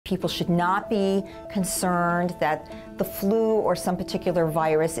people should not be concerned that the flu or some particular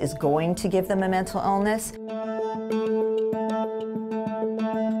virus is going to give them a mental illness.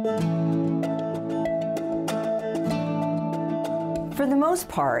 For the most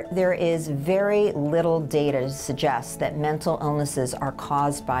part, there is very little data to suggest that mental illnesses are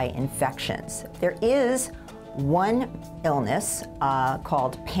caused by infections. There is one illness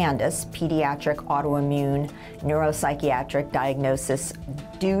called PANDAS, Pediatric Autoimmune Neuropsychiatric Diagnosis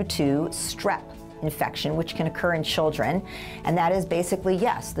due to strep infection, which can occur in children. And that is basically,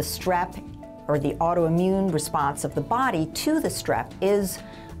 yes, the strep or the autoimmune response of the body to the strep is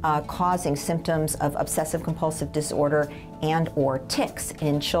causing symptoms of obsessive-compulsive disorder and or tics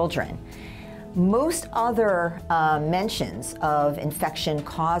in children. Most other mentions of infection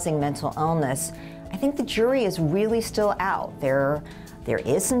causing mental illness, I think the jury is really still out. There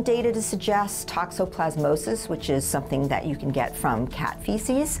is some data to suggest toxoplasmosis, which is something that you can get from cat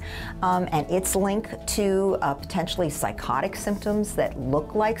feces, and its link to potentially psychotic symptoms that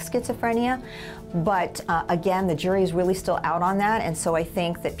look like schizophrenia. But again, the jury is really still out on that, and so I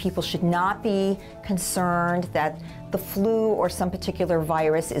think that people should not be concerned that the flu or some particular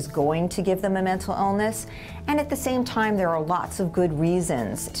virus is going to give them a mental illness. And at the same time, there are lots of good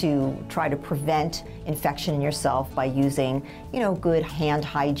reasons to try to prevent infection in yourself by using, good hand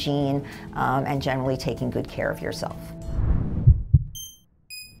hygiene and generally taking good care of yourself.